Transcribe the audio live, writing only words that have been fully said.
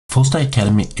Fullstack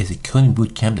Academy is a coding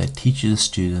bootcamp that teaches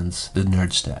students the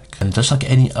nerd stack. And just like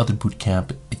any other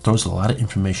bootcamp, it throws a lot of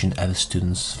information at the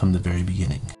students from the very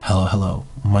beginning. Hello.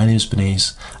 My name is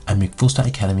Benes. I'm a Fullstack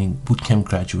Academy bootcamp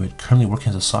graduate currently working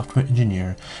as a software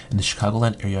engineer in the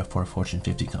Chicagoland area for a Fortune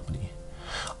 50 company.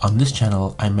 On this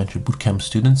channel, I mentor bootcamp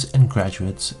students and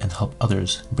graduates and help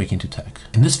others break into tech.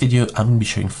 In this video, I'm going to be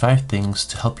sharing 5 things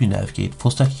to help you navigate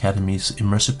Fullstack Academy's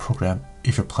immersive program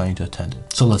if you're planning to attend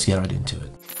it. So let's get right into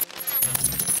it.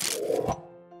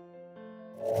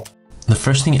 The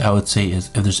first thing I would say is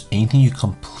if there's anything you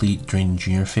complete during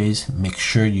junior phase, make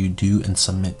sure you do and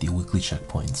submit the weekly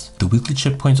checkpoints. The weekly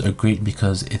checkpoints are great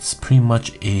because it's pretty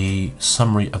much a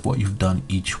summary of what you've done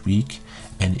each week,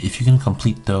 and if you can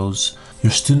complete those,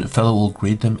 your student fellow will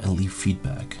grade them and leave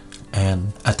feedback.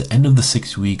 And at the end of the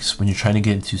 6 weeks, when you're trying to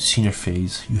get into senior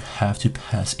phase, you have to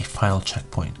pass a final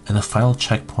checkpoint. And the final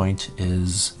checkpoint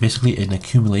is basically an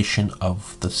accumulation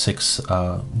of the 6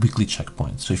 weekly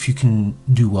checkpoints. So if you can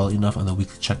do well enough on the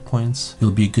weekly checkpoints,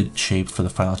 you'll be in good shape for the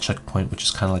final checkpoint, which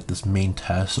is kind of like this main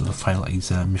test or the final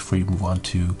exam before you move on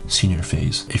to senior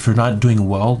phase. If you're not doing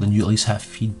well, then you at least have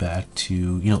feedback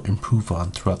to, improve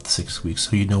on throughout the 6 weeks.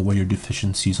 So you know where your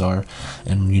deficiencies are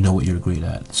and you know what you're great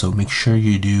at. So make sure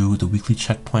you do the weekly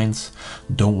checkpoints.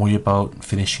 Don't worry about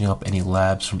finishing up any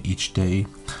labs from each day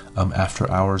after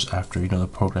hours, after the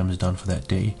program is done for that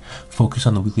day. Focus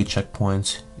on the weekly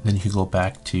checkpoints, then you can go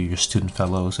back to your student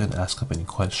fellows and ask up any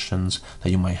questions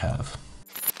that you might have.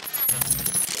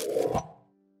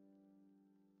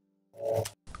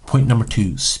 Point number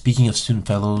 2, speaking of student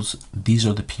fellows, these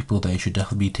are the people that you should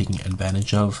definitely be taking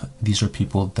advantage of. These are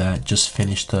people that just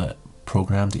finished the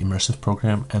program, the immersive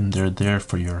program, and they're there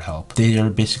for your help. They are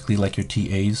basically like your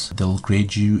TAs. They'll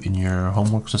grade you in your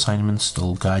homework assignments.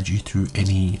 They'll guide you through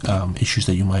any issues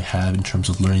that you might have in terms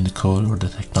of learning the code or the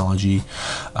technology.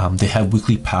 They have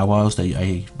weekly powwows that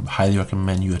I highly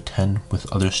recommend you attend with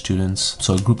other students.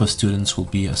 So a group of students will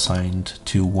be assigned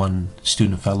to one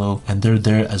student fellow, and they're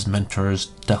there as mentors.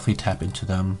 Definitely tap into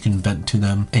them. You can vent to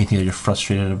them anything that you're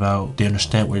frustrated about. They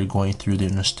understand what you're going through. They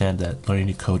understand that learning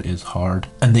the code is hard,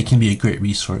 and they can be a great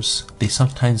resource. They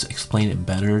sometimes explain it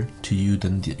better to you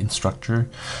than the instructor,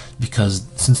 because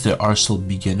since they are still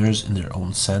beginners in their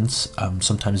own sense,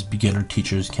 sometimes beginner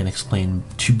teachers can explain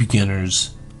to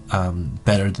beginners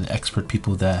better than expert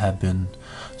people that have been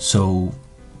so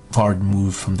far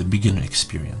removed from the beginner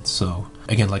experience. So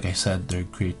again, like I said, they're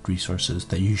great resources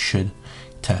that you should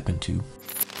tap into.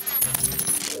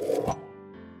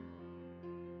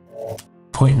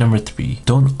 Point number 3,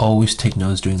 don't always take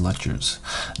notes during lectures.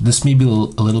 This may be a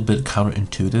little bit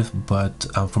counterintuitive, but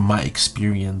from my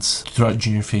experience throughout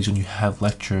junior phase, when you have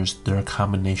lectures, they're a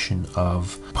combination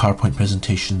of PowerPoint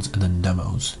presentations and then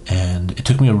demos. And it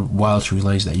took me a while to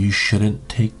realize that you shouldn't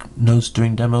take notes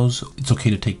during demos. It's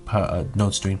okay to take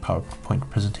notes during PowerPoint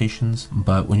presentations,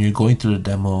 but when you're going through the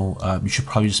demo, you should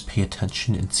probably just pay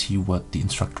attention and see what the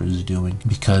instructor is doing,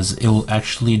 because it will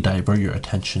actually divert your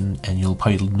attention and you'll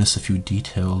probably miss a few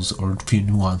details or a few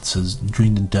nuances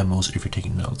during the demos if you're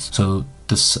taking notes. So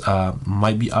this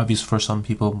might be obvious for some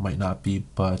people, might not be,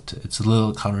 but it's a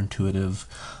little counterintuitive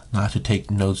not to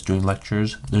take notes during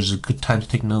lectures. There's a good time to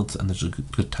take notes and there's a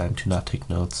good time to not take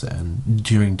notes, and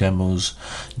during demos,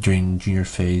 during junior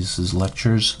phases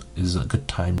lectures is a good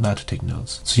time not to take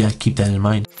notes. So yeah, keep that in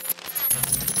mind.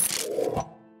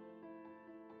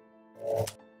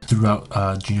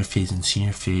 Throughout junior phase and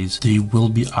senior phase, there will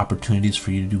be opportunities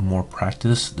for you to do more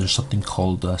practice. There's something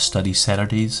called Study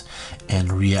Saturdays and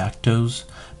Reactos.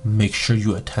 Make sure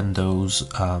you attend those,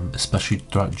 especially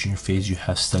throughout junior phase. You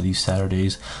have Study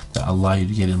Saturdays that allow you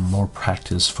to get in more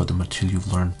practice for the material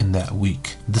you've learned in that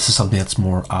week. This is something that's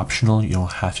more optional. You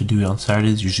don't have to do it on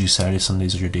Saturdays. Usually Saturdays,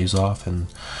 Sundays are your days off, and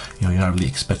you're not really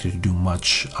expected to do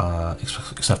much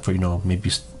except for maybe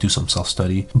do some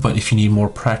self-study. But if you need more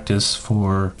practice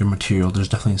for your material, there's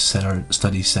definitely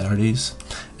Study Saturdays.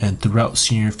 And throughout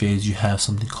senior phase, you have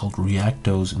something called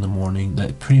Reactos in the morning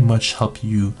that pretty much help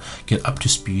you get up to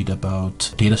speed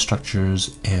about data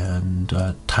structures and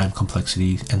time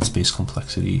complexity and space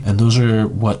complexity. And those are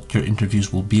what your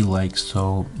interviews will be like,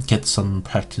 so get some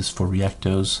practice for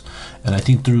Reactos. And I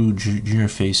think through junior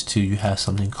phase 2, you have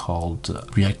something called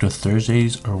Reactor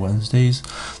Thursdays or Wednesdays.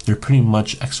 They're pretty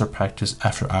much extra practice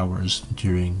after hours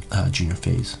during junior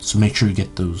phase. So make sure you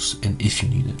get those in if you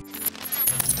need it.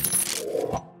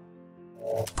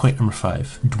 Point number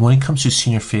 5. When it comes to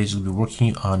senior phase, you'll be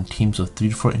working on teams of 3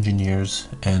 to 4 engineers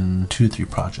and 2 to 3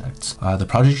 projects. The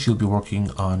projects you'll be working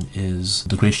on is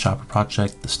the Grace Shopper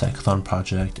project, the Stackathon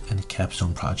project, and the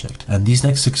Capstone project. And these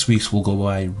next 6 weeks will go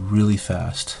by really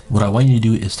fast. What I want you to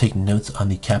do is take notes on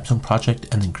the Capstone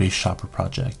project and the Grace Shopper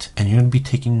project. And you're going to be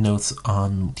taking notes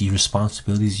on the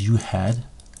responsibilities you had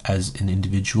as an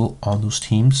individual on those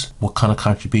teams, what kind of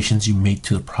contributions you made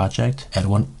to the project, and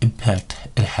what impact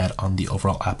it had on the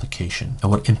overall application, and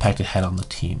what impact it had on the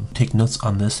team. Take notes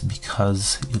on this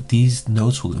because these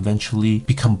notes will eventually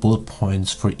become bullet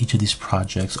points for each of these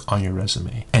projects on your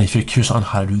resume. And if you're curious on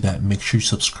how to do that, make sure you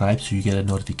subscribe so you get a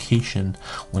notification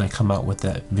when I come out with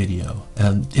that video.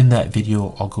 And in that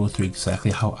video, I'll go through exactly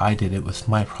how I did it with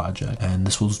my project. And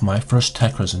this was my first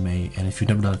tech resume, and if you've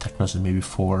never done a tech resume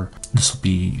before, this will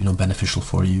be beneficial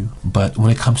for you. But when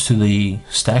it comes to the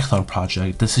Stackathon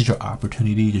project, this is your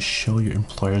opportunity to show your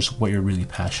employers what you're really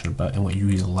passionate about and what you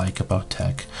really like about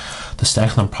tech. The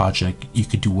Stackathon project, you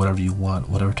could do whatever you want,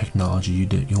 whatever technology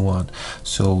you want.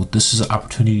 So this is an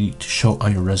opportunity to show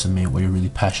on your resume what you're really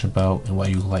passionate about and why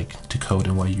you like to code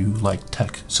and why you like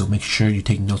tech. So make sure you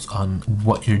take notes on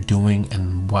what you're doing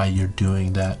and why you're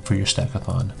doing that for your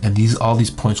Stackathon. And all these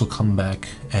points will come back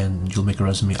and you'll make a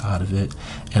resume out of it,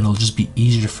 and it'll just be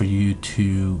easier for you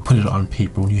to put it on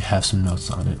paper when you have some notes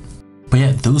on it. But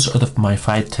yeah, those are my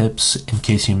 5 tips. In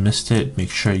case you missed it, make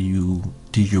sure you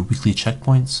do your weekly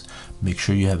checkpoints. Make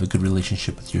sure you have a good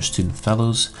relationship with your student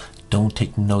fellows. Don't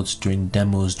take notes during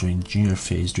demos, during junior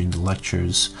phase, during the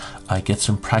lectures. Get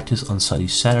some practice on study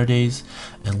Saturdays.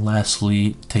 And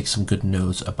lastly, take some good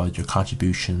notes about your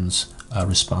contributions,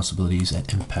 responsibilities, and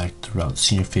impact throughout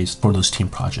senior phase for those team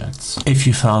projects. If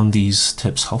you found these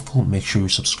tips helpful, make sure you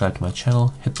subscribe to my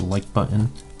channel, hit the like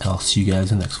button, and I'll see you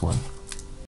guys in the next one.